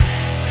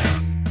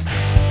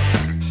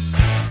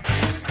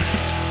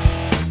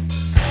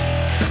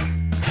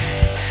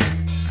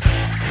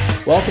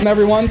Welcome,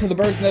 everyone, to the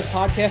Birds Nest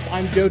Podcast.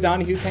 I'm Joe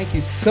Donahue. Thank you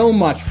so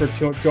much for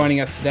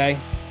joining us today.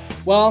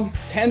 Well,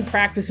 10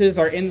 practices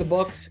are in the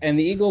books, and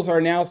the Eagles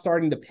are now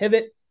starting to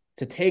pivot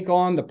to take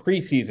on the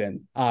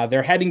preseason.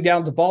 They're heading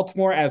down to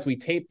Baltimore as we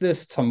tape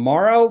this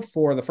tomorrow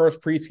for the first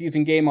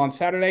preseason game on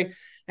Saturday.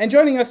 And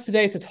joining us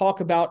today to talk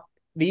about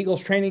the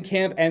Eagles training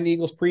camp and the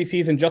Eagles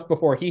preseason just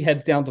before he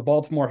heads down to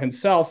Baltimore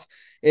himself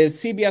is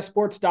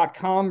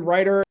CBSSports.com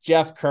writer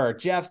Jeff Kerr.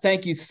 Jeff,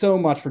 thank you so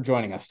much for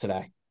joining us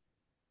today.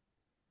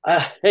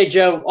 Hey,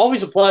 Joe,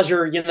 always a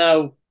pleasure.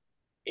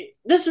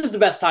 This is the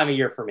best time of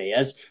year for me.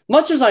 As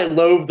much as I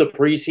loathe the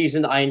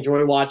preseason, I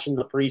enjoy watching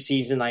the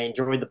preseason. I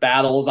enjoy the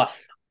battles.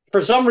 For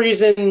some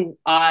reason,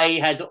 I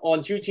had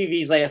on two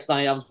TVs last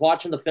night. I was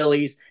watching the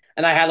Phillies,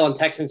 and I had on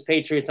Texans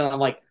Patriots, and I'm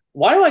like,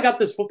 why do I got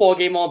this football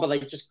game on? But I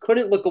just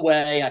couldn't look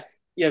away.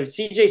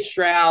 CJ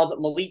Stroud,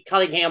 Malik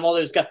Cunningham, all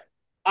those guys.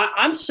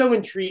 I'm so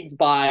intrigued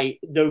by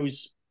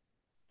those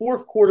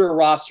fourth quarter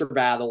roster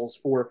battles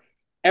for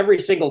every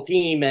single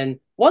team. And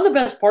one of the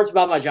best parts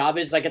about my job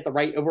is I get to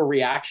write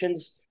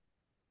overreactions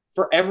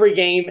for every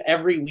game,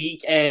 every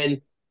week. And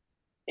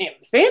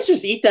fans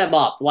just eat them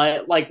up.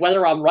 Like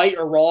whether I'm right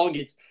or wrong,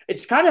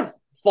 it's kind of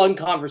fun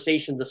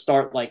conversation to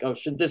start. Like, oh,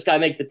 should this guy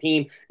make the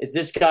team? Is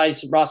this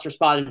guy's roster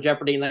spot in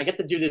jeopardy? And I get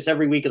to do this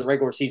every week of the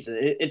regular season.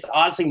 It's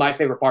honestly my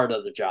favorite part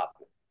of the job.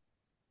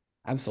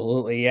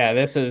 Absolutely. Yeah,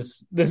 this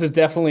is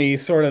definitely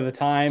sort of the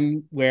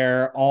time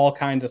where all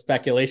kinds of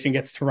speculation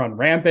gets to run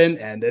rampant,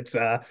 and it's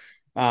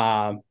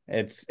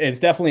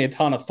definitely a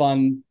ton of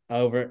fun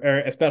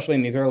especially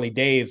in these early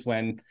days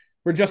when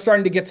we're just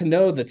starting to get to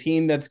know the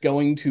team that's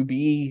going to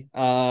be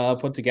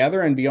put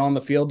together and be on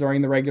the field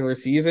during the regular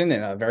season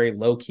in a very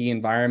low key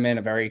environment.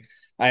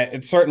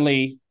 It's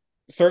certainly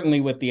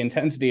with the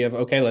intensity of,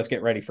 okay, let's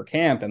get ready for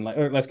camp and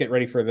let's get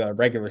ready for the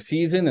regular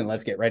season and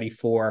let's get ready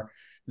for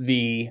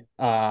the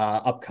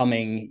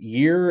upcoming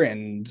year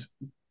and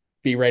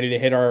be ready to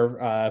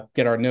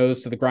get our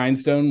nose to the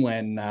grindstone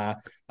when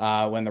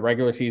the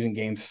regular season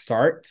games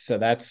start. So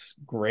that's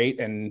great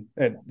and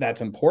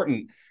that's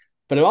important.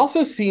 But it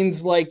also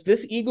seems like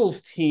this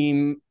Eagles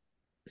team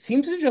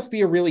seems to just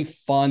be a really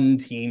fun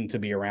team to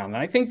be around. And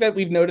I think that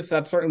we've noticed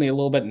that certainly a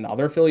little bit in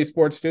other Philly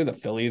sports too. The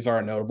Phillies are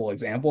a notable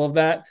example of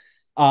that.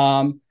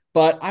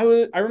 But I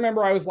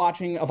remember I was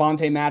watching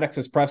Avonte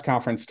Maddox's press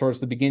conference towards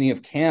the beginning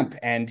of camp,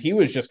 and he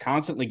was just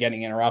constantly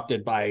getting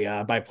interrupted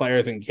by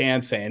players in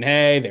camp saying,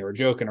 hey, they were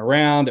joking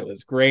around. It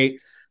was great.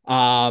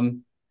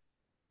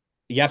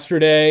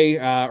 Yesterday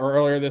or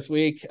earlier this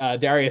week,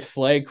 Darius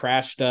Slay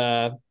crashed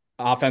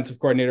offensive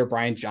coordinator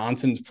Brian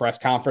Johnson's press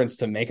conference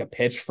to make a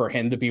pitch for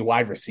him to be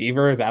wide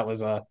receiver. That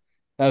was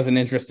an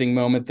interesting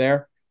moment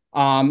there.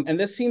 And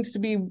this seems to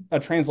be a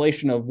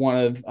translation of one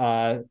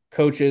of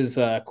Coach's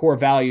core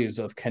values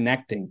of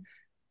connecting.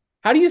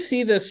 How do you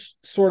see this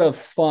sort of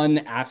fun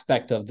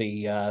aspect of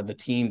the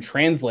team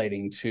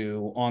translating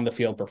to on the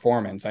field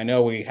performance? I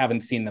know we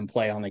haven't seen them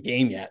play on the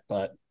game yet,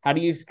 but how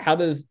do you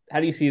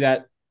see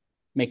that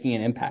making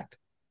an impact?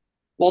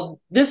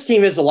 Well, this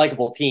team is a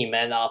likable team.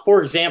 And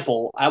for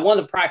example, at one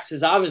of the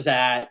practices I was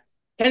at,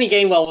 Kenny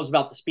Gainwell was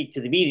about to speak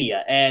to the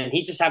media, and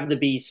he just happened to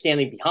be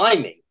standing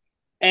behind me.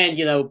 And,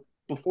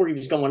 before he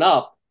was going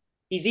up,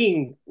 he's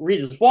eating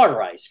Rita's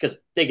water ice because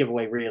they give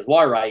away Rita's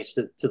water ice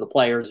to the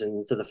players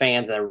and to the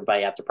fans and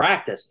everybody after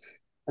practice.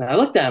 And I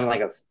looked at him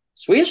like,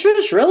 Swedish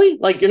fish, really?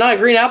 Like, you're not a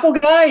green apple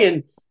guy?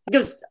 And he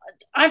goes,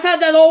 I've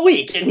had that all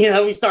week. And,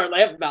 we started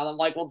laughing about it. I'm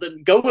like, well,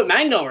 then go with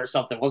mango or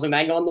something. Wasn't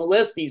mango on the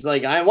list? He's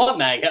like, I want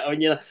mango.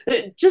 And,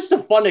 just a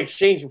fun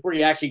exchange before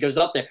he actually goes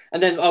up there.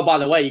 And then, oh, by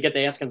the way, you get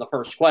to ask him the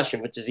first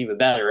question, which is even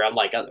better. I'm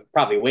like, I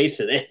probably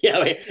wasted it.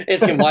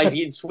 Ask him why he's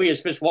eating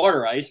Swedish fish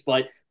water ice.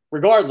 But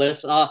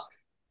regardless,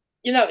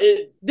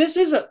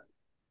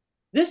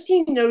 this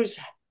team knows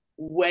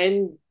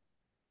when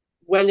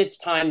it's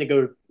time to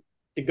go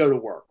to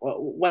work,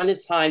 when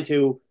it's time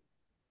to.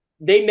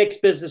 They mix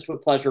business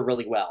with pleasure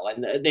really well,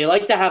 and they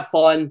like to have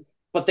fun,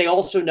 but they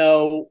also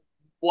know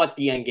what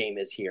the end game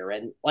is here.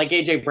 And like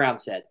AJ Brown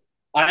said,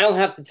 I don't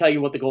have to tell you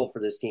what the goal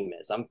for this team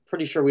is. I'm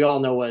pretty sure we all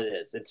know what it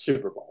is. It's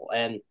Super Bowl,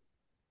 and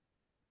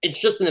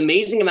it's just an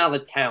amazing amount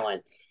of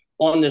talent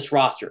on this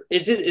roster.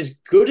 Is it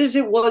as good as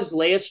it was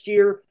last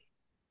year?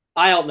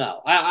 I don't know.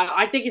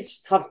 I think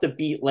it's tough to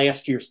beat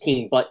last year's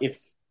team, but if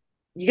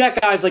you got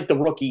guys like the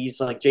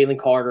rookies, like Jalen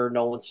Carter,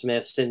 Nolan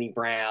Smith, Sidney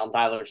Brown,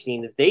 Tyler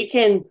Steen, if they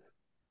can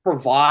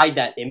provide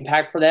that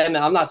impact for them, and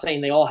I'm not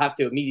saying they all have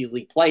to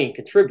immediately play and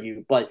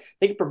contribute, but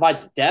they can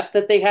provide the depth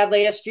that they had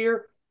last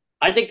year,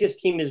 I think this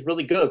team is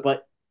really good.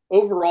 But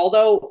overall,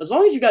 though, as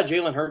long as you got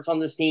Jalen Hurts on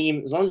this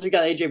team, as long as you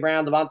got A.J.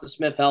 Brown, Devonta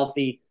Smith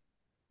healthy,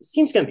 this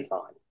team's going to be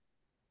fine.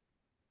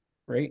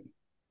 Great.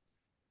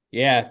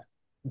 Yeah,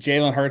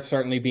 Jalen Hurts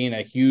certainly being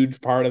a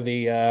huge part of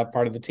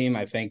the team.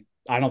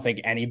 I don't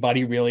think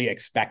anybody really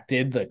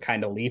expected the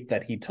kind of leap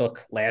that he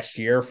took last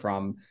year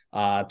from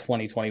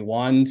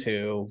 2021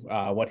 to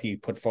what he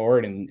put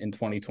forward in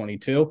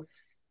 2022.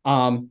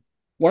 One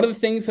of the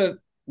things that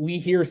we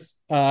hear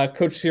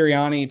Coach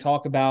Sirianni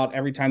talk about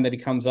every time that he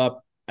comes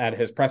up at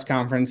his press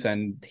conference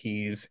and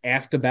he's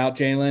asked about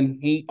Jalen,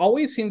 he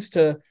always seems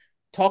to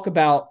talk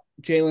about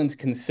Jalen's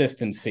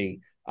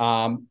consistency.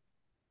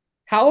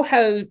 How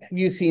have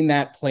you seen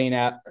that playing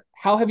out?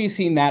 How have you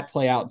seen that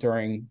play out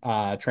during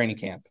training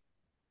camp?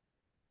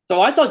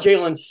 So I thought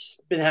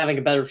Jalen's been having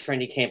a better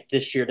training camp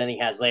this year than he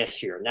has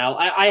last year. Now,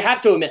 I have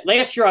to admit,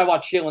 last year I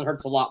watched Jalen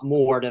Hurts a lot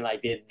more than I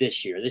did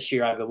this year. This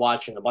year I've been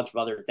watching a bunch of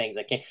other things.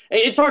 I can't.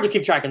 It's hard to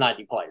keep track of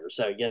 90 players,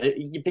 so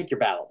you pick your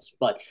battles.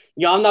 But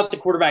I'm not the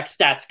quarterback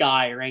stats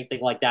guy or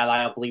anything like that.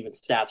 I don't believe in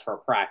stats for a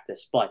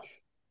practice, but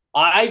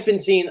I've been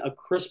seeing a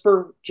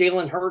crisper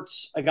Jalen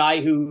Hurts, a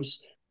guy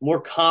who's more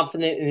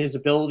confident in his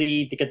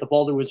ability to get the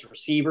ball to his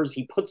receivers.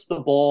 He puts the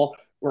ball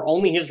where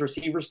only his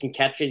receivers can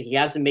catch it. He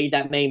hasn't made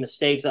that many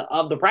mistakes.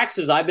 Of the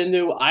practices I've been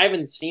to, I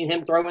haven't seen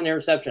him throw an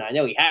interception. I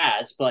know he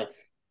has, but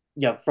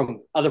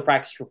from other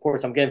practice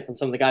reports I'm getting from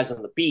some of the guys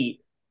on the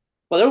beat.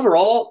 But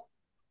overall,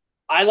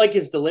 I like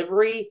his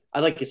delivery.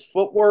 I like his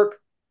footwork.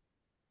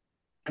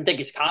 I think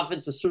his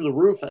confidence is through the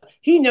roof.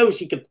 He knows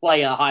he could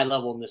play at a high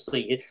level in this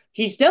league.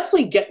 He's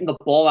definitely getting the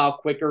ball out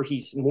quicker.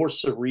 He's more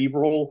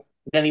cerebral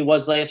than he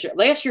was last year.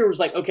 Last year was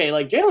like, okay,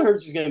 like Jalen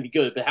Hurts is going to be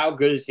good, but how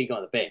good is he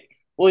going to be?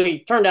 Well,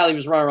 he turned out he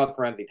was runner up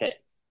for MVP.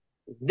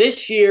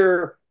 This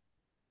year,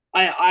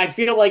 I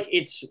feel like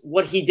it's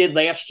what he did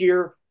last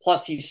year.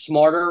 Plus, he's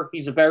smarter.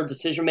 He's a better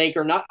decision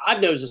maker. Not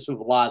I've noticed this with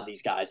a lot of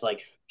these guys.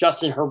 Like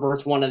Justin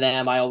Herbert's one of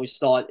them. I always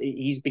thought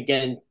he's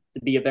beginning to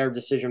be a better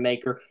decision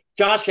maker.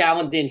 Josh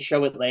Allen didn't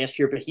show it last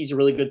year, but he's a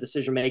really good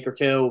decision maker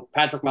too.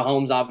 Patrick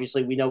Mahomes,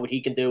 obviously, we know what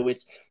he can do.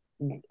 It's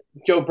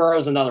Joe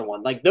Burrow's another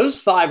one. Like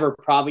those five are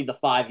probably the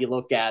five you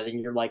look at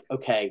and you're like,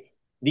 okay,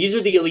 these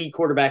are the elite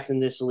quarterbacks in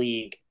this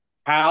league.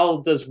 How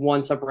does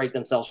one separate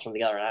themselves from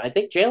the other? And I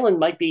think Jalen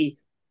might be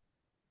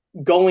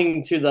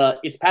going to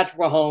it's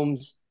Patrick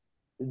Mahomes,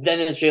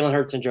 then it's Jalen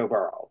Hurts and Joe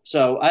Burrow.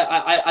 So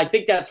I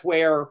think that's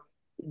where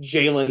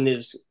Jalen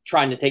is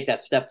trying to take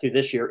that step to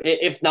this year.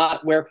 If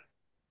not where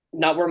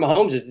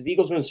Mahomes is. The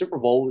Eagles win the Super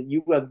Bowl,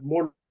 you have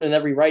more than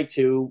every right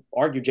to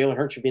argue Jalen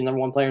Hurts should be the number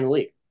one player in the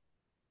league.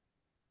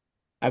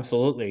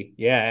 Absolutely.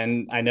 Yeah.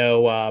 And I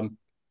know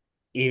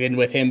even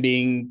with him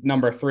being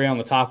number 3 on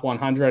the top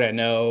 100, I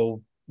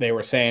know they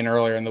were saying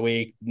earlier in the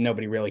week,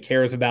 nobody really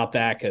cares about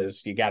that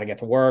because you got to get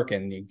to work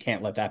and you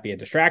can't let that be a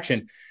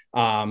distraction.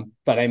 But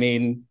I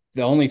mean,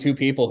 the only two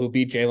people who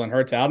beat Jalen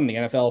Hurts out in the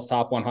NFL's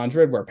top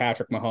 100 were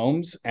Patrick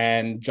Mahomes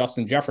and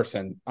Justin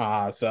Jefferson.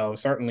 So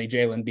certainly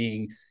Jalen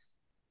being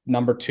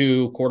number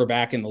 2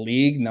 quarterback in the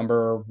league,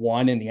 number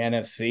 1 in the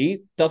NFC,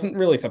 doesn't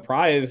really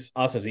surprise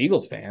us as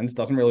Eagles fans,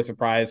 doesn't really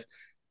surprise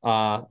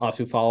us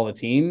who follow the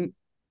team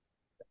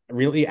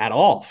really at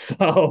all.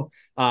 So,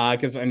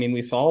 because I mean,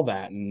 we saw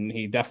that, and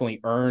he definitely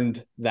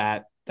earned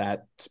that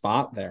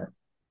spot there.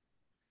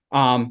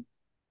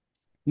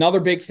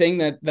 Another big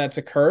thing that's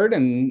occurred,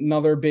 and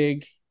another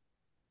big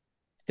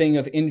thing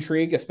of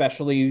intrigue,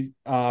 especially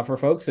for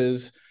folks,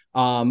 is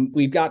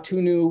we've got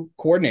 2 new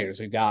coordinators.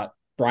 We've got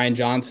Brian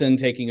Johnson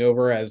taking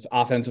over as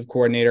offensive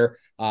coordinator.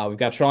 We've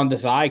got Sean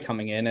Desai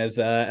coming in as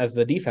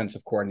the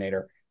defensive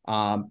coordinator.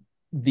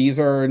 These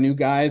are new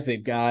guys.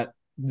 They've got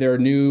their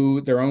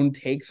own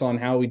takes on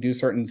how we do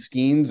certain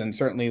schemes, and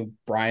certainly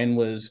Brian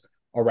was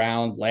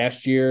around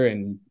last year,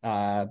 and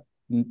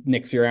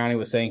Nick Sirianni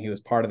was saying he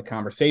was part of the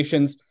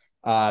conversations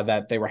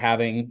that they were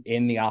having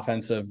in the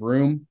offensive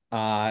room,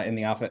 in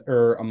the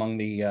or among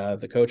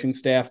the coaching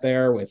staff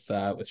there with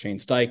Shane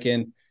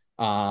Steichen.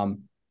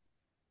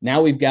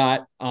 Now we've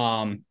got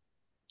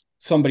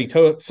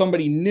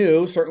somebody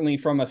new, certainly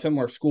from a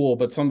similar school,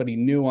 but somebody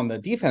new on the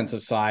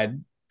defensive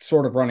side,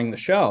 sort of running the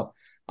show.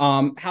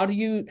 How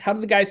do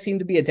the guys seem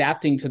to be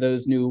adapting to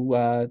those new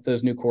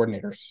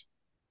coordinators?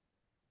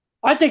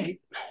 I think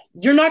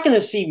you're not going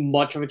to see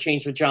much of a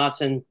change with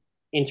Johnson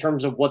in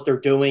terms of what they're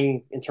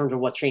doing, in terms of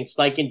what Shane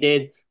Steichen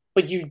did,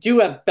 but you do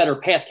have better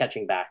pass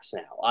catching backs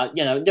now.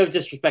 No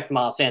disrespect to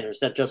Miles Sanders,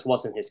 that just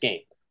wasn't his game.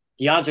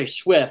 DeAndre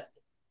Swift,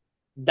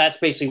 that's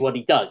basically what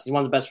he does. He's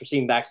one of the best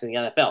receiving backs in the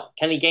NFL.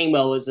 Kenny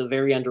Gainwell is a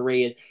very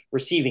underrated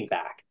receiving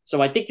back.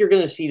 So I think you're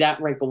going to see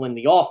that wrinkle in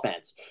the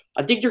offense.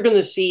 I think you're going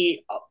to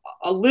see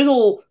a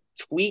little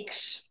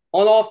tweaks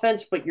on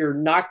offense, but you're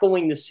not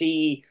going to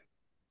see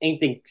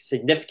anything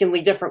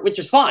significantly different, which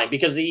is fine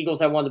because the Eagles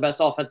had one of the best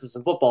offenses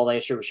in football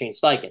last year with Shane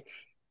Steichen.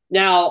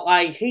 Now,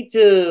 I hate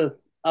to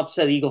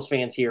upset Eagles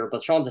fans here,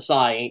 but Sean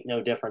Desai ain't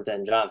no different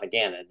than Jonathan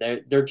Gannon.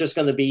 They're just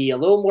going to be a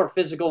little more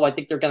physical. I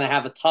think they're going to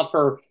have a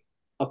tougher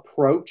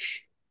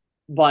approach,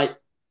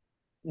 but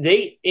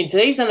in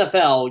today's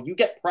NFL, you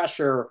get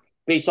pressure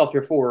based off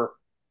your 4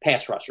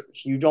 pass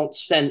rushers. You don't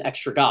send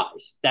extra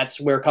guys. That's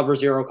where cover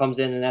 0 comes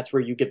in, and that's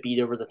where you get beat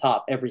over the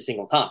top every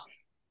single time.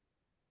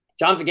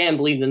 Jonathan Gannon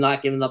believed in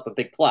not giving up a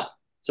big play.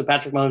 So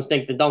Patrick Mahomes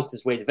dunked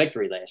his way to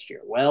victory last year.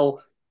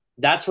 Well,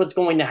 that's what's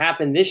going to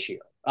happen this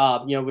year,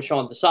 with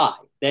Sean Desai.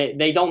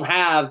 They don't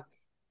have,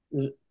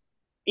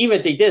 even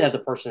if they did have the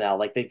personnel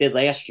like they did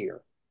last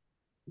year,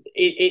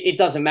 it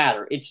doesn't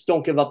matter. It's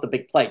don't give up the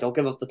big play. Don't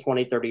give up the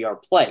 20,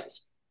 30-yard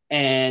plays.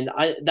 And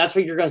that's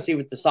what you're going to see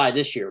with Desai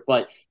this year.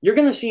 But you're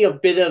going to see a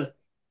bit of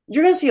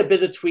you're going to see a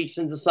bit of tweaks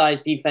in the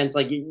size defense.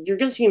 Like you're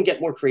going to see him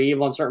get more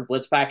creative on certain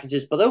blitz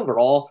packages, but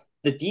overall,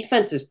 the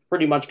defense is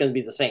pretty much going to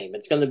be the same.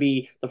 It's going to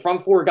be the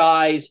front four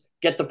guys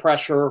get the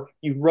pressure.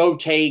 You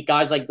rotate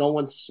guys like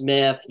Nolan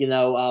Smith,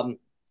 Brandon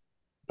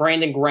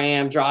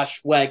Graham,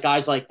 Josh Sweat,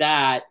 guys like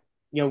that.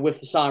 With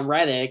Hassan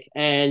Reddick,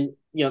 and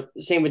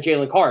same with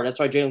Jalen Carr. That's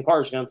why Jalen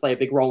Carr is going to play a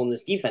big role in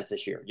this defense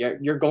this year.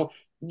 You're going.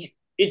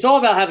 It's all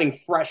about having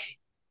fresh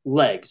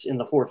legs in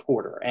the fourth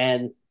quarter,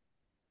 and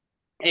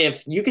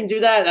if you can do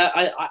that,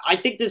 I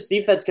think this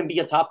defense can be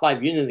a top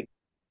five unit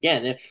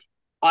again.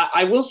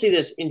 I will say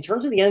this in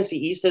terms of the NFC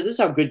East. This is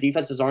how good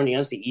defenses are in the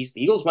NFC East.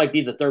 The Eagles might be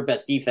the third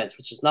best defense,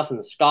 which is nothing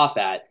to scoff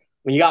at.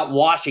 When you got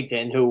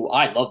Washington, who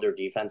I love their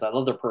defense, I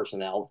love their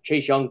personnel. If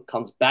Chase Young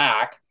comes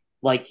back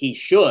like he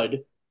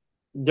should,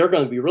 they're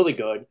going to be really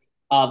good.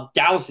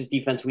 Dallas's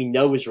defense we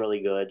know is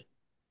really good.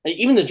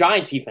 Even the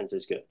Giants' defense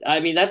is good.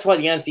 I mean, that's why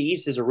the NFC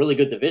East is a really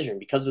good division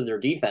because of their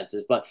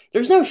defenses. But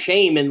there's no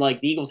shame in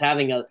like the Eagles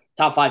having a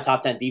top 5,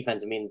 top 10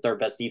 defense. I mean, third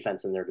best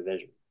defense in their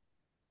division.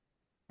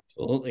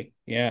 Absolutely.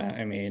 Yeah.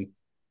 I mean,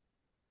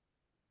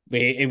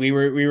 we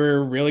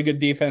were really good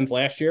defense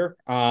last year.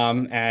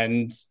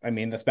 And I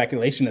mean, the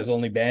speculation has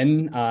only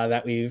been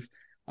that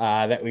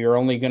we were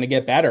only going to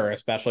get better,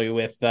 especially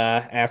with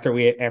after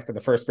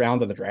the first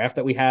round of the draft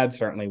that we had,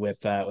 certainly with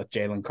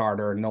Jalen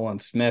Carter and Nolan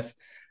Smith.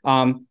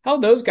 How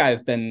have those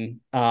guys been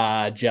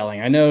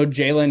gelling? I know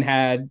Jalen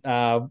had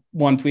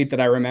one tweet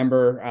that I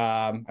remember.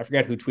 I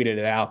forget who tweeted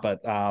it out,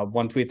 but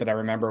one tweet that I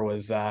remember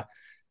was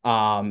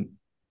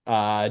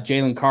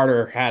Jalen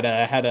Carter had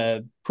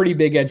a pretty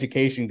big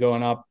education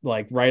going up,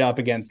 like right up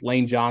against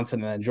Lane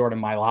Johnson and then Jordan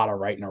Mailata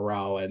right in a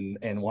row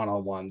and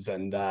one-on-ones,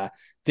 and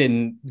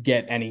didn't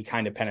get any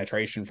kind of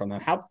penetration from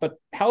them. How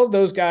have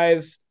those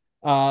guys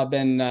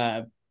been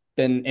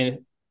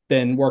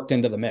worked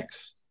into the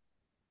mix?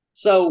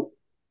 So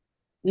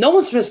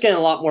Nolan Smith's getting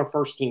a lot more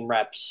first team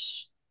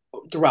reps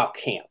throughout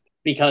camp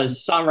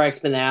because Sonrak's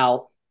been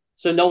out.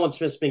 So Nolan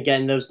Smith's been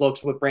getting those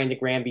looks with Brandon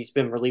Graham. He's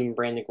been relieving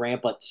Brandon Graham,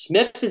 but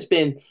Smith has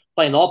been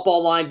playing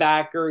off-ball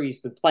linebacker.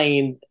 He's been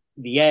playing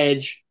the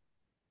edge.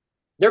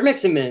 They're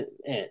mixing him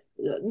in.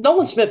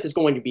 Nolan Smith is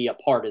going to be a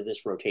part of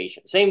this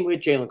rotation. Same with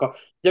Jalen Carter.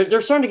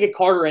 They're starting to get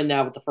Carter in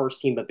now with the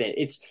first team a bit.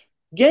 It's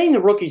getting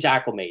the rookies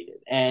acclimated,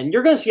 and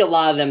you're going to see a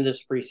lot of them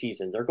this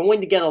preseason. They're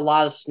going to get a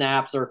lot of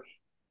snaps, or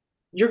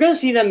you're going to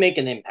see them make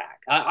an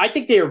impact. I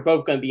think they are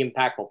both going to be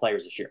impactful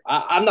players this year.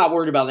 I'm not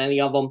worried about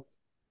any of them.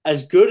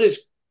 As good as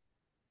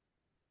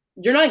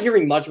you're not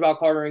hearing much about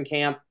Carter in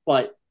camp,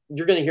 but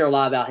you're going to hear a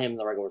lot about him in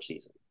the regular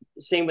season.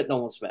 Same with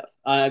Nolan Smith.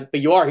 But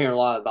you are hearing a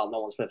lot about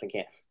Nolan Smith in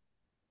camp.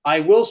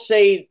 I will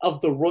say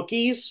of the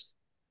rookies,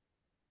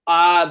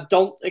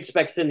 don't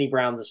expect Sidney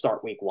Brown to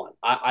start week one.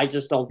 I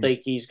just don't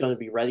think he's going to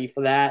be ready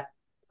for that.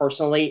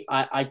 Personally,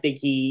 I think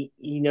he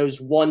knows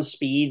one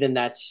speed, and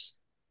that's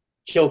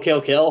kill,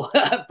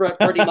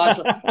 pretty much.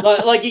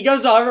 Like he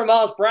goes 100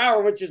 miles per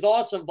hour, which is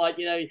awesome. But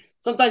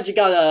sometimes you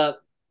gotta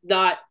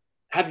not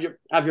have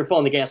your foot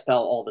on the gas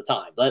pedal all the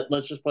time.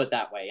 Let's just put it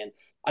that way. And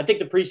I think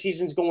the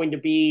preseason is going to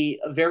be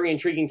a very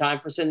intriguing time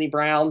for Sidney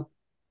Brown.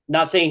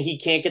 Not saying he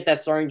can't get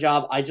that starting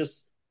job.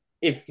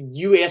 If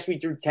you ask me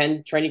through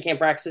 10 training camp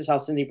practices how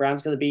Sidney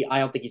Brown's going to be, I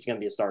don't think he's going to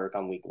be a starter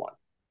come week one.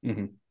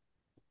 Mm-hmm.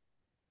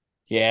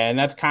 Yeah, and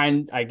that's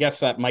I guess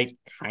that might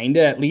kind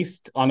of at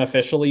least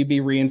unofficially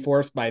be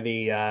reinforced by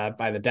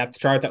the depth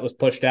chart that was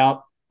pushed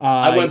out.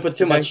 I wouldn't put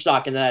too much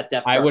stock into that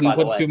depth chart. I wouldn't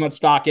put too much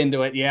stock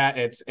into it. Yeah,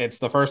 it's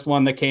the first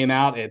one that came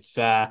out. It's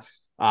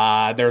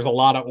there's a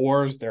lot of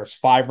oars. There's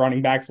 5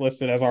 running backs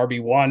listed as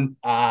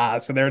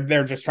RB1. So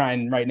they're just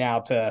trying right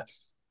now to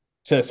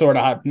sort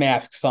of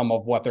mask some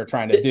of what they're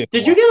trying to do.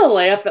 Did you get a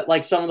laugh at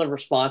like some of the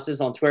responses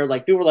on Twitter?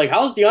 Like people were like,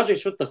 "How is DeAndre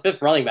Swift the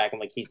 5th running back?" I'm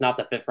like, "He's not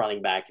the 5th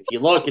running back. If you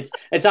look, it's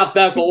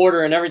alphabetical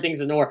order and everything's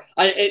in order."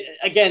 I've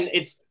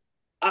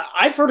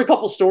heard a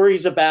couple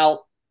stories about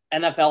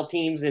NFL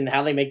teams and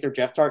how they make their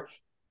depth chart,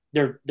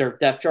 their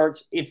depth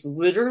charts. It's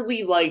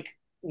literally like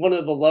one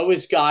of the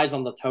lowest guys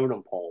on the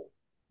totem pole,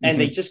 and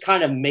they just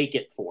kind of make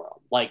it for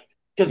them, like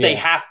because they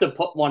have to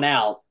put one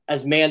out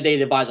as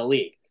mandated by the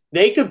league.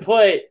 They could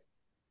put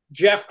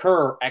Jeff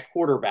Kerr at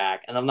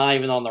quarterback, and I'm not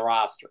even on the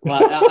roster.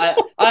 Well,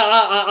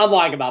 I'm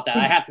lying about that.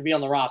 I have to be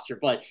on the roster,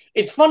 but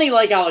it's funny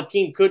like how a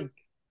team could.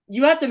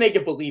 You have to make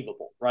it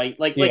believable, right?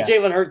 Like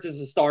Jalen Hurts is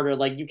a starter.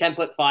 Like you can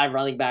put 5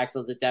 running backs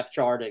on the depth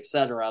chart,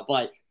 etc.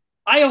 But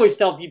I always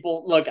tell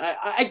people, look,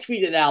 I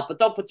tweet it out, but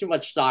don't put too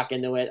much stock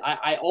into it.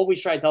 I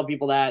always try to tell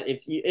people that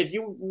if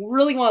you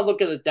really want to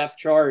look at the depth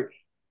chart,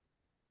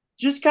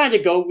 just kind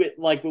of go with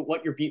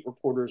what your beat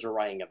reporters are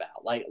writing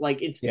about.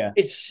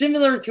 It's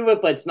similar to it,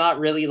 but it's not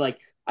really like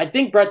I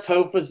think Brett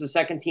Toth was the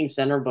second team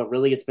center, but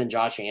really it's been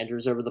Josh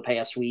Andrews over the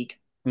past week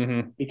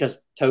because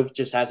Toth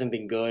just hasn't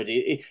been good.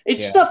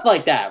 It's stuff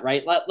like that,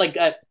 right? Like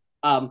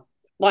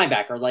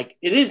linebacker, like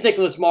it is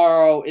Nicholas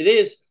Morrow, it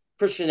is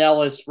Christian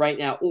Ellis right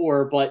now,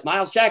 but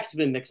Miles Jackson's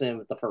been mixing in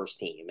with the first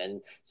team,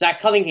 and Zach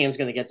Cunningham's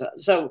going to get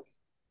so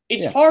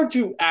it's hard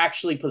to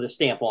actually put a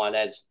stamp on,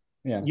 as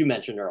you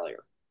mentioned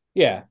earlier.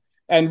 Yeah.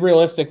 And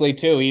realistically,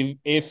 too,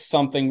 if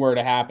something were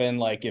to happen,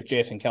 like if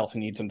Jason Kelsey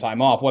needs some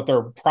time off, what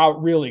they're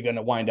really going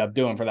to wind up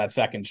doing for that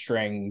second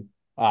string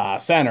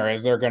center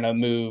is they're going to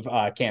move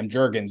Cam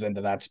Jurgens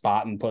into that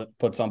spot and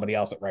put somebody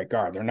else at right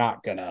guard. They're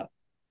not going to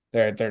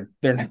they're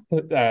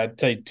not,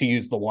 to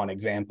use the one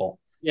example.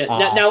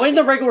 Yeah. Now in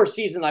the regular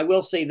season, I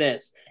will say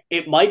this: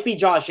 it might be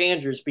Josh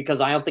Andrews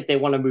because I don't think they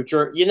want to move.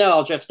 You know,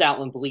 how Jeff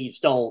Stoutland believes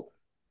don't.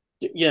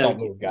 You know, Don't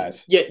move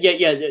guys.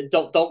 yeah.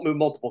 Don't move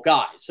multiple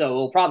guys.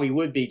 So it probably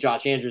would be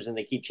Josh Andrews, and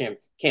they keep Cam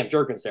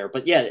Jurgens there.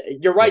 But yeah,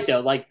 you're right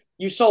though. Like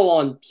you saw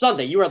on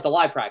Sunday, you were at the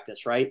live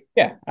practice, right?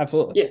 Yeah,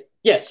 absolutely.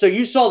 Yeah. So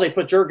you saw they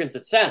put Jurgens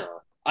at center.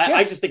 Yeah,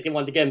 I just think they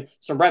wanted to give him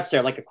some reps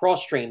there, like a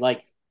cross train.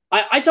 Like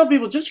I tell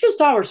people, just because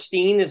Tyler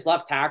Steen is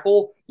left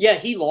tackle, yeah,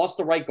 he lost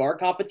the right guard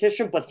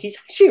competition, but he's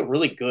actually a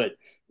really good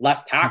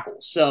left tackle.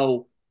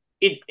 So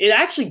it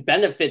actually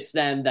benefits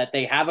them that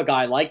they have a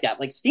guy like that.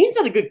 Like Steen's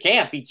had a good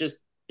camp. He just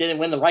didn't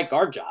win the right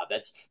guard job.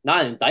 That's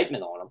not an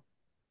indictment on him.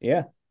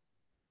 yeah,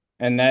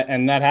 and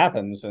that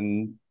happens.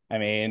 And I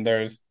mean,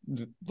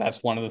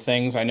 that's one of the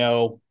things I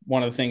know.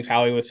 One of the things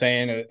Howie was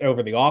saying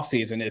over the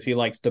offseason is he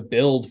likes to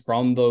build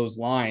from those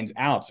lines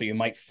out. So you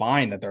might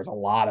find that there's a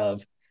lot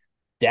of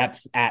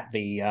depth at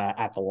the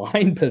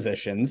line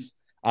positions,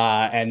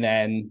 and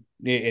then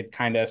it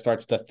kind of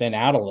starts to thin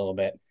out a little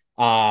bit.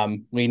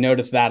 We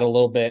noticed that a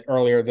little bit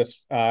earlier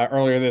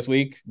this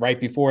week, right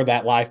before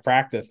that live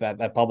practice,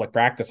 that public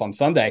practice on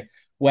Sunday,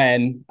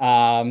 when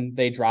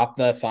they dropped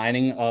the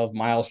signing of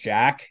Miles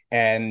Jack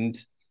and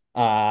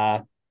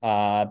Zach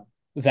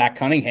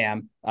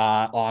Cunningham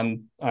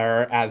on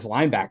or as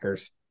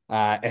linebackers.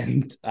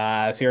 And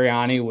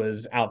Sirianni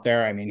was out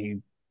there. I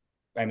mean,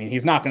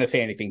 he's not going to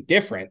say anything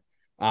different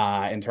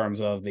in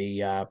terms of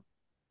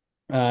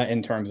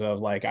in terms of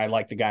like I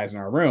like the guys in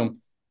our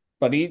room,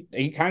 but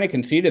he kind of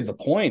conceded the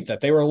point that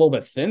they were a little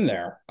bit thin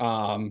there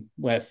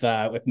with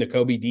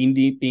Nakobe Dean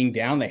being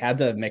down. They had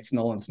to mix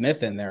Nolan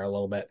Smith in there a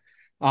little bit.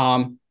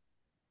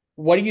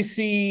 What do you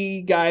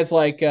see guys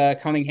like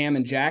Cunningham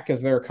and Jack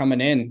as they're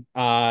coming in,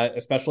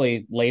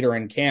 especially later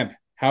in camp?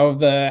 How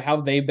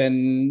have they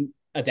been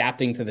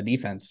adapting to the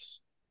defense?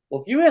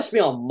 Well, if you asked me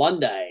on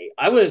Monday,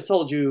 I would have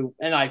told you,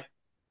 and I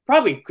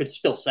probably could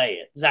still say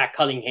it. Zach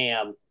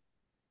Cunningham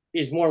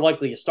is more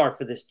likely to start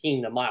for this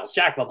team than Miles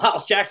Jack. But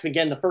Miles Jack's been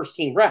getting the first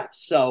team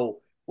reps. So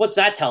what's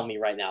that telling me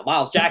right now?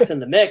 Miles Jack's in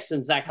the mix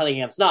and Zach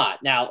Cunningham's not.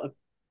 Now,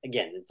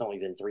 again, it's only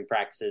been 3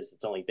 practices.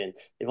 They've only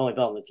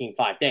been on the team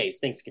 5 days.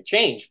 Things could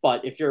change.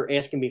 But if you're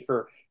asking me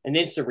for an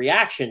instant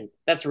reaction,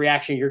 that's a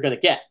reaction you're going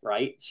to get,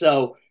 right?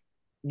 So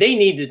they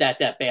needed that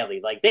badly.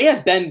 Like they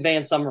had Ben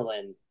Van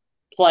Summerlin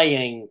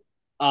playing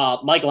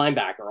Mike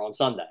linebacker on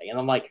Sunday. And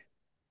I'm like,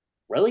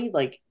 really?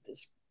 Like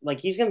this, like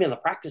he's going to be on the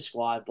practice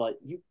squad, but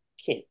you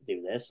can't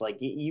do this. Like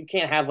you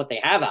can't have what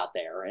they have out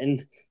there.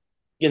 And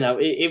you know,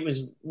 it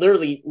was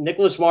literally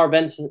Nicholas Marr,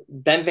 Ben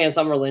Van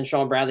Summerlin,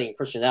 Sean Bradley, and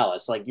Christian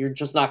Ellis. Like you're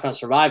just not going to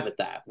survive with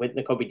that with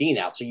Nakobe Dean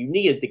out. So you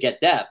needed to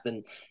get depth,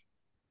 and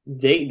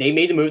they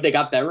made the move. They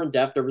got better in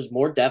depth. There was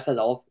more depth at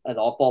off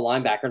ball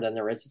linebacker than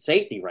there is at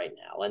safety right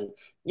now. And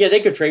yeah,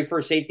 they could trade for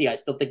a safety. I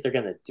still think they're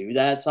going to do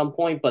that at some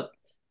point. But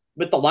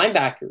with the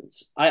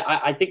linebackers,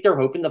 I think they're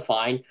hoping to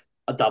find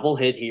a double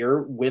hit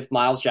here with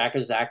Miles Jack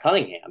and Zach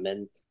Cunningham.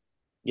 And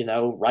you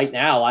know, right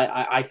now,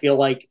 I feel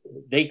like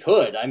they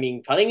could. I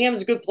mean,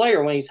 Cunningham's a good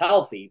player when he's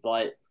healthy,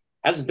 but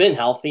hasn't been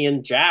healthy.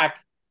 And Jack,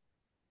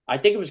 I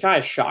think it was kind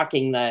of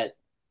shocking that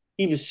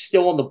he was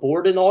still on the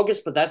board in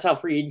August, but that's how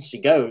free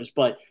agency goes.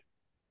 But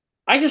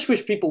I just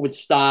wish people would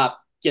stop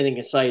getting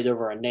excited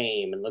over a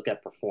name and look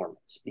at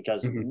performance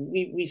because Mm-hmm.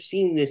 we've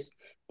seen this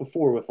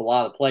before with a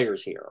lot of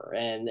players here,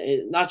 and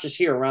not just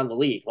here around the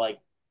league. Like,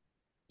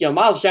 you know,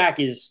 Miles Jack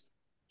he's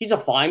a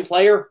fine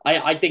player.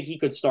 I think he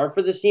could start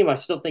for this team. I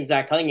still think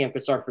Zach Cunningham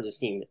could start for this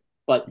team,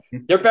 but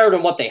they're better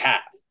than what they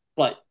have.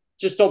 But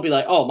just don't be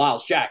like, oh,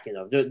 Miles Jack, you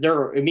know,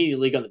 they're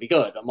immediately going to be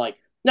good. I'm like,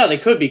 no, they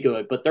could be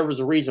good, but there was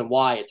a reason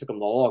why it took them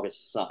to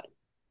August to sign.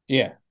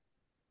 Yeah,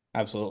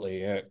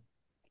 absolutely.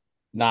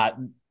 Not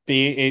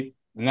be it,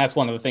 and that's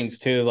one of the things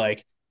too.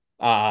 Like,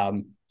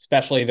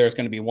 especially there's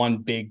going to be one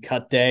big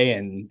cut day,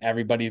 and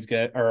there's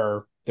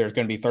going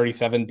to be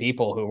 37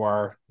 people who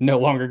are no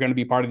longer going to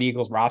be part of the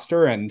Eagles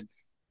roster, and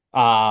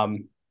I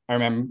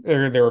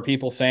remember there were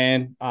people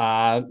saying,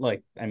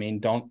 like, I mean,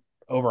 don't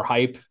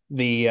overhype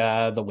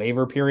the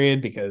waiver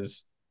period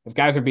because if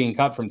guys are being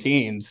cut from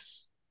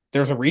teams,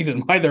 there's a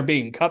reason why they're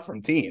being cut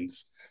from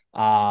teams.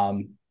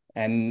 And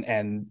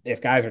if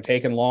guys are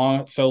taking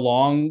so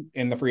long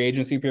in the free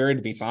agency period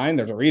to be signed,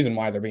 there's a reason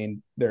why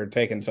they're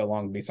taking so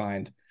long to be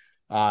signed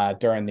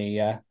during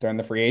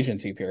the free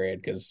agency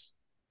period because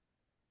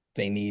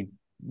they need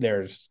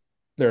there's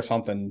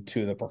something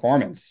to the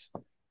performance.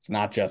 It's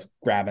not just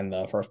grabbing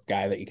the first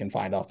guy that you can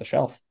find off the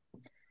shelf,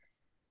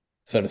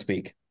 so to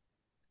speak.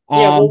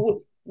 Yeah,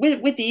 well,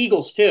 with the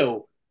Eagles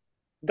too,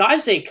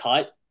 guys they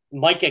cut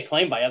might get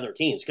claimed by other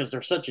teams because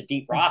they're such a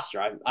deep roster.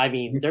 I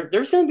mean,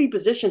 there's going to be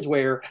positions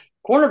where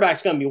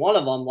cornerback's going to be one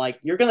of them. Like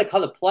you're going to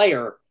cut a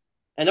player,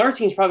 and other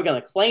team's probably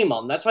going to claim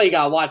them. That's why you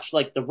got to watch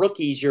like the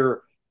rookies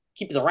you're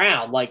keep it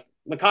around. Like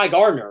Makai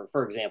Gardner,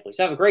 for example, he's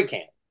having a great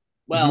camp.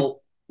 Mm-hmm.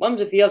 Well, what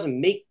happens if he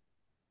doesn't make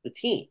the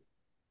team?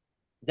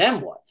 Then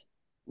what?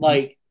 Mm-hmm.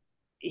 Like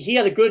he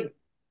had a good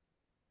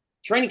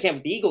training camp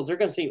with the Eagles. They're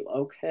going to say,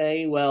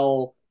 okay,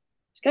 well,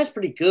 this guy's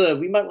pretty good.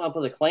 We might want to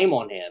put a claim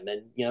on him,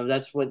 and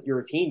that's what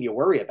your team you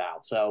worry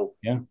about. So,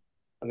 Yeah.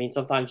 I mean,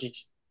 sometimes you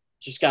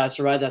just got to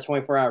survive that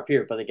 24-hour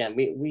period. But again,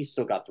 we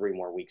still got 3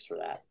 more weeks for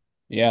that.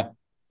 Yeah.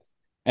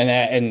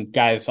 And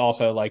guys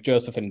also like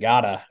Joseph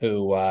Ngata,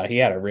 who he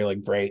had a really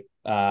great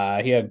he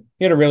had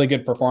a really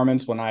good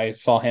performance when I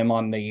saw him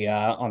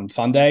on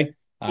Sunday.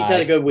 He's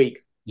had a good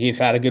week. He's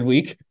had a good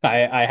week.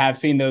 I have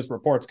seen those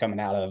reports coming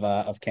out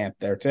of camp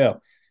there too.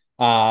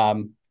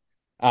 Um,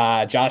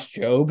 Josh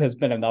Jobe has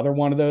been another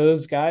one of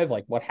those guys.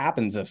 Like, what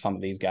happens if some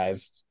of these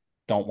guys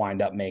don't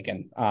wind up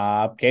making?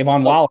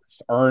 Kayvon Oh,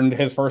 Wallace earned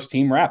his first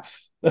team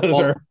reps. Those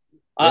well, are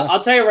yeah,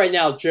 I'll tell you right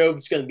now,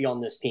 Job's going to be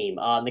on this team.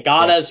 yeah,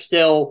 Nagata is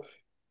still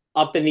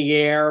up in the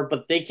air,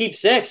 but they keep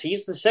six.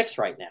 He's the six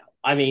right now.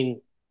 I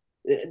mean,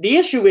 the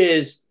issue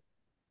is,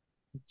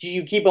 do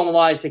you keep on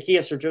Elias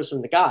Zacchaeus or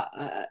Joseph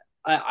Nagata?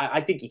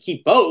 I think you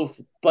keep both,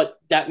 but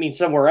that means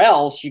somewhere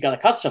else you got to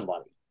cut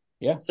somebody.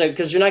 yeah. So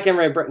because you're not getting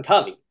rid of Britton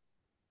Covey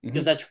because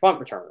Mm-hmm. that's your punt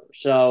returner.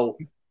 So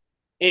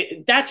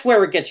that's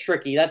where it gets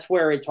tricky. That's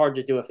where it's hard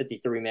to do a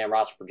 53-man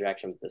roster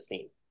projection with this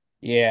team.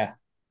 Yeah,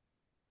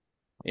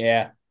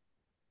 yeah.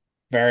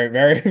 Very,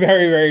 very,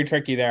 very, very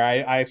tricky there.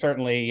 I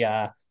certainly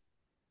I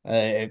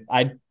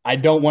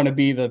don't want to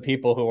be the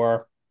people who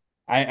are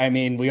I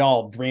mean, we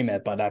all dream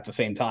it, but at the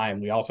same time,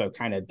 we also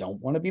kind of don't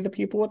want to be the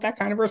people with that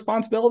kind of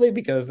responsibility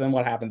because then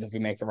what happens if we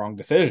make the wrong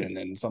decision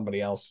and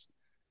somebody else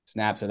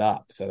snaps it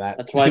up? So that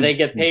That's why they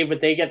get paid what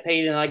they get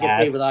paid, and I get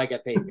paid that what I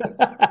get paid.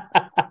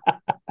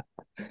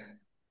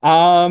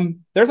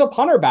 there's a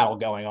punter battle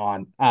going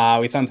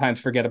on. We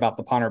sometimes forget about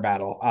the punter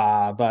battle,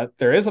 but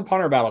there is a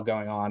punter battle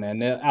going on,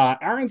 and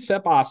Aaron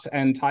Sipos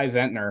and Ty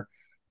Zentner,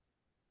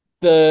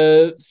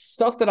 the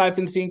stuff that I've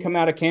been seeing come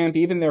out of camp,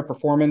 even their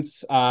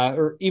performance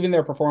on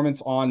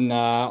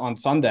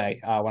Sunday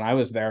when I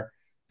was there,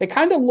 they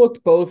kind of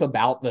looked both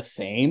about the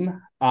same.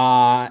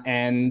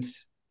 And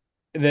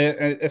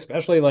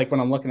especially like when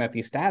I'm looking at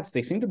these stats,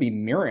 they seem to be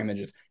mirror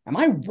images. Am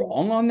I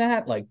wrong on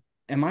that? Like,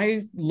 am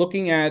I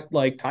looking at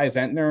like Ty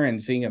Zentner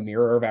and seeing a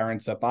mirror of Aaron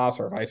Sipas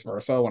or vice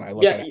versa when I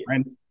look Yeah, at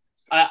Aaron?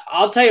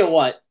 I'll tell you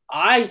what.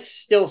 I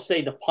still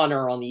say the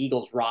punter on the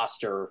Eagles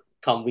roster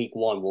come week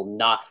one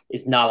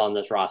is not on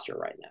this roster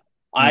right now.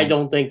 I Mm,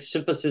 don't think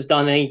Sipas has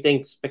done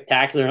anything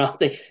spectacular. I don't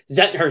think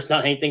Zentner's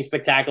done anything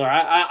spectacular.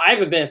 I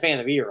haven't been a fan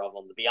of either of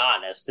them, to be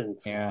honest. And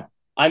yeah.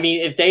 I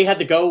mean, if they had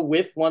to go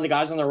with one of the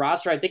guys on the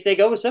roster, I think they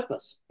go with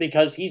Sipas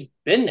because he's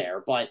been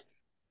there. But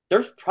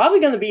there's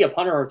probably going to be a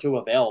punter or two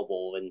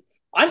available. And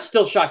I'm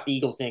still shocked the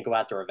Eagles didn't go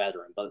after a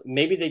veteran, but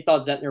maybe they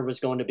thought Zentner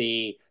was going to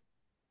be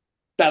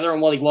better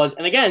than what he was.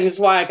 And again, this is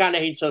why I kind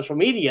of hate social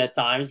media at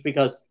times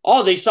because,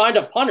 oh, they signed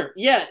a punter.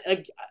 Yeah,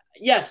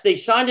 yes, they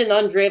signed an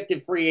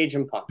undrafted free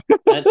agent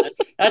punter.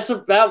 That's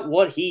about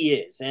what he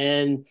is.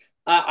 And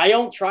I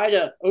don't try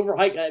to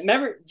overhype.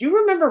 Do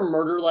you remember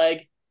Murder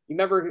Leg? You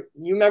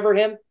remember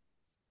him?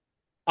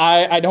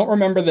 I don't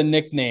remember the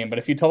nickname, but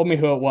if you told me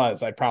who it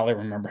was, I'd probably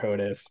remember who it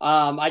is.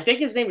 I think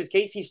his name was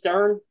Casey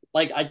Stern.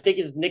 Like I think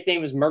his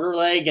nickname was Murder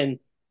Leg, and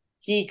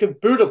he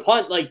could boot a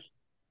punt like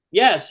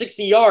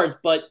 60 yards,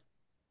 but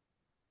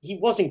he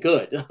wasn't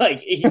good.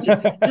 Like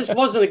just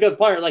wasn't a good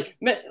punter. Like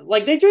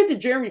they drafted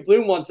Jeremy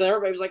Bloom once, and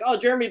everybody was like, "Oh,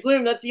 Jeremy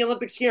Bloom, that's the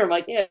Olympic skier." I'm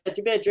like, "Yeah,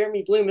 too bad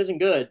Jeremy Bloom isn't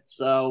good."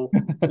 So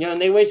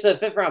and they wasted a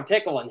fifth round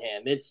pick on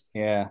him.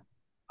 Yeah.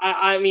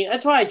 I mean,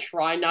 that's why I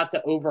try not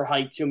to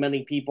overhype too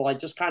many people. I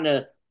just kind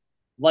of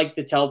like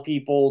to tell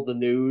people the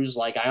news.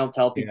 Like I don't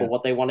tell people Yeah.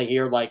 what they want to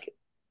hear. Like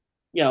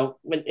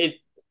when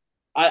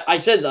I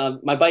said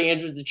my buddy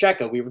Andrew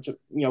DeCecco,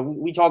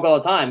 we talk all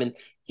the time, and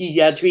he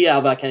had tweeted out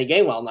about Kenny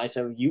Gainwell, and I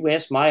said, you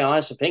ask my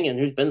honest opinion,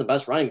 who's been the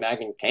best running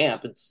back in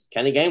camp? It's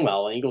Kenny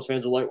Gainwell, and Eagles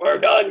fans are like, we're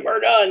done.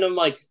 And I'm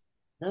like,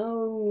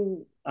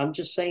 no, I'm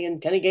just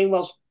saying Kenny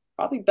Gainwell's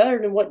probably better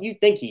than what you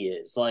think he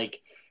is. Like,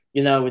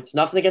 it's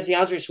nothing against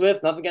DeAndre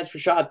Swift, nothing against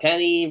Rashad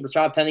Penny.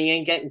 Rashad Penny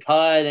ain't getting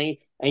cut,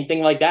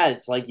 anything like that.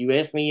 It's like you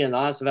asked me an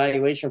honest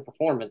evaluation of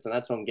performance, and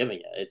that's what I'm giving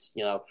you. It's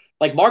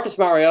like Marcus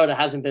Mariota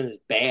hasn't been as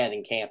bad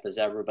in camp as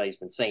everybody's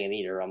been saying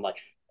either. I'm like,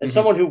 as Mm-hmm.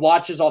 someone who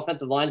watches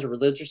offensive lines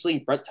religiously,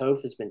 Brett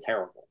Toth has been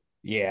terrible.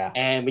 Yeah.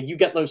 And when you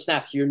get those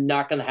snaps, you're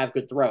not going to have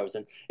good throws.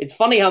 And it's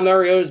funny how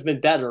Mariota's been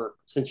better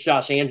since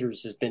Josh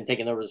Andrews has been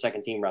taking over the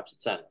second team reps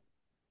at center.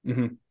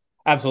 Mm-hmm.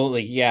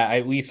 Absolutely. Yeah.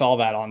 We saw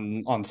that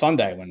on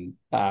Sunday when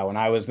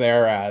I was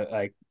there.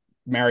 Like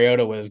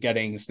Mariota was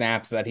getting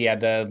snaps that he had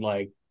to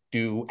like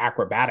do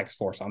acrobatics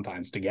for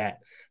sometimes to get.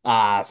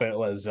 So it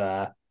was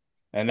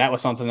and that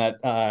was something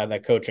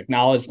that coach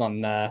acknowledged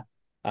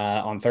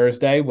on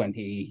Thursday when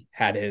he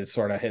had his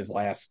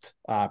last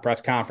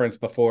press conference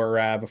before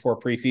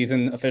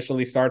preseason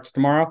officially starts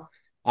tomorrow.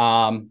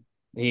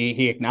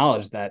 He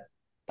acknowledged that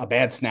a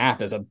bad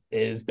snap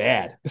is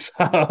bad,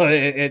 so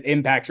it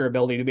impacts your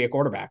ability to be a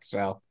quarterback.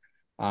 So,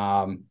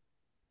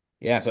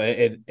 yeah, so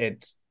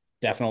it's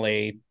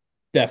definitely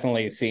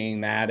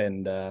seeing that,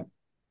 and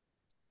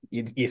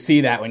you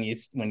see that when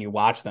you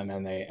watch them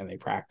and they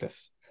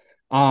practice.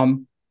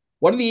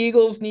 What do the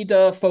Eagles need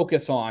to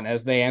focus on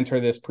as they enter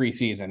this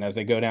preseason, as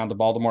they go down to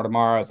Baltimore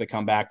tomorrow, as they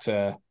come back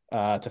to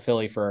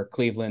Philly for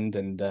Cleveland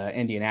and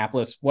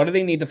Indianapolis? What do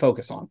they need to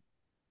focus on?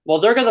 Well,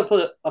 they're going to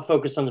put a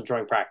focus on the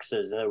joint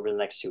practices over the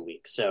next 2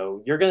 weeks.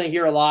 So you're going to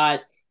hear a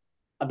lot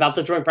about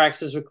the joint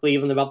practices with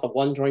Cleveland, about the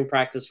one joint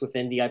practice with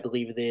Indy, I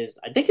believe it is.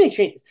 I think they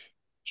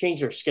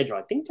changed their schedule.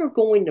 I think they're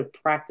going to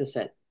practice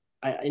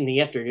in the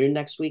afternoon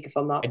next week, if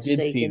I'm not I did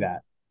see mistaken.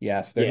 that.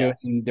 Yes, Yeah,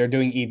 they're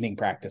doing evening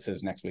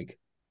practices next week.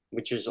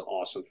 which is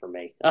awesome for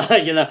me.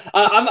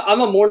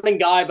 I'm a morning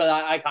guy, but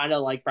I kind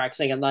of like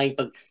practicing at night.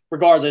 But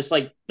regardless,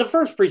 like the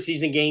first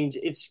preseason games,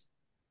 it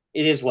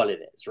is what it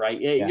is, right?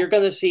 Yeah. You're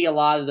going to see a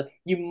lot of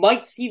you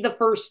might see the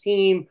first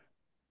team.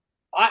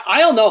 I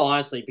don't know,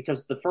 honestly,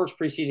 because the first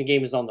preseason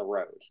game is on the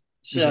road.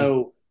 Mm-hmm.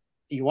 So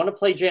do you want to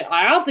play Jay?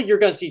 I don't think you're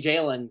going to see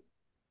Jalen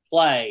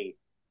play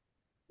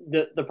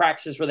the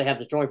practices where they have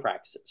the joint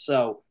practices.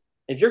 So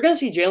if you're going to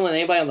see Jalen,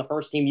 anybody on the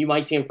first team, you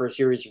might see him for a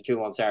series or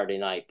two on Saturday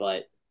night,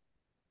 but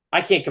I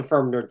can't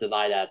confirm nor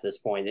deny that at this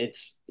point.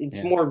 It's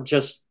Yeah. more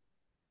just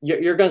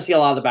you're going to see a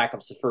lot of the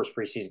backups the first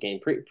preseason game.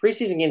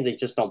 Preseason games, they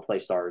just don't play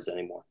starters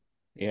anymore.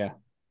 Yeah.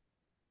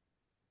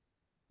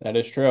 That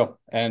is true.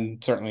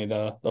 And certainly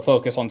the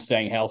focus on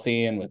staying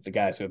healthy, and with the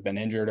guys who have been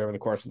injured over the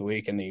course of the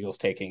week and the Eagles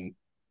taking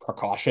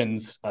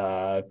precautions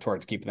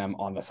towards keeping them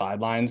on the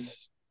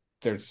sidelines,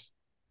 it's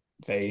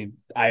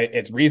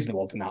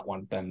reasonable to not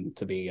want them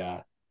to be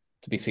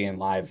seeing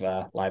live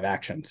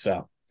action.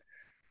 So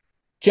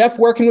Jeff,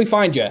 where can we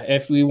find you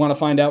if we want to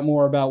find out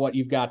more about what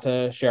you've got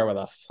to share with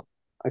us?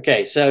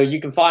 Okay, so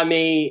you can find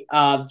me.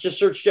 Just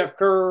search Jeff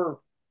Kerr,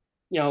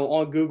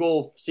 on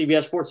Google,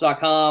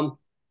 CBSSports.com.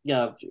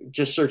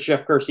 Just search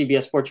Jeff Kerr,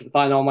 CBS Sports. You can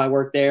find all my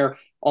work there.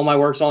 All my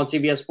work's on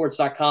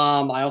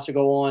CBSSports.com. I also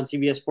go on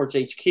CBS Sports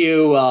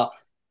HQ.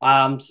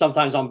 I'm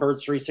sometimes on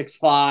Birds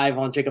 365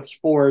 on Jacob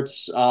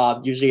Sports,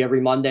 usually every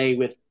Monday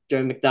with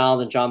Joe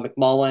McDonald and John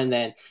McMullen.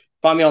 And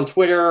find me on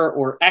Twitter,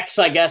 or X,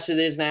 I guess it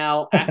is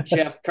now, at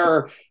Jeff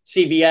Kerr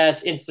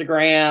CBS,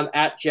 Instagram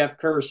at Jeff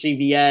Kerr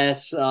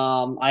CBS.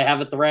 I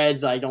have a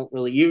Threads. I don't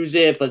really use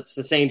it, but it's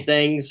the same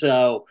thing.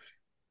 So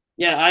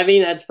yeah, I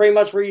mean that's pretty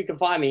much where you can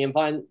find me and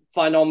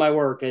find all my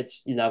work.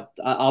 It's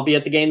I'll be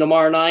at the game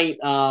tomorrow night.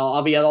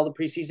 I'll be at all the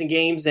preseason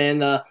games,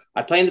 and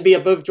I plan to be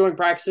at both joint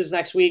practices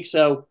next week.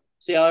 So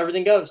see how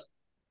everything goes.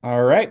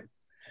 All right.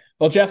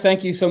 Well, Jeff,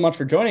 thank you so much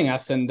for joining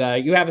us, and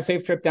you have a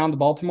safe trip down to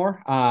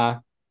Baltimore.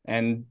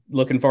 And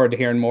looking forward to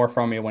hearing more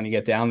from you when you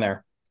get down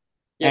there.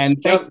 Yep,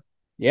 And Joe,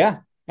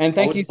 thank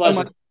always you a so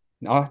much.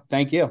 pleasure. Oh,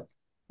 thank you.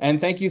 And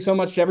thank you so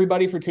much to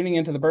everybody for tuning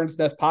into the Bird's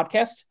Nest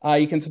podcast.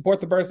 You can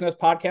support the Bird's Nest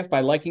podcast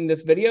by liking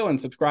this video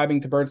and subscribing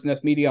to Bird's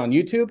Nest Media on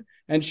YouTube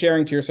and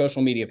sharing to your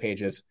social media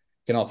pages.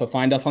 You can also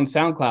find us on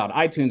SoundCloud,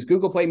 iTunes,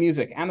 Google Play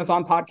Music,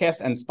 Amazon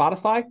Podcasts, and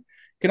Spotify.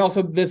 You can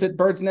also visit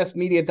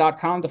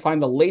birdsnestmedia.com to find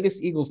the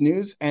latest Eagles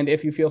news. And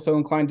if you feel so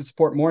inclined to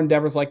support more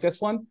endeavors like this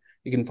one,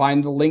 you can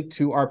find the link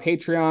to our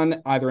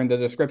Patreon either in the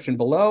description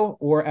below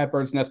or at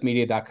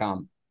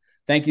birdsnestmedia.com.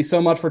 Thank you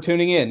so much for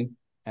tuning in,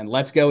 and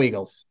let's go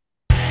Eagles.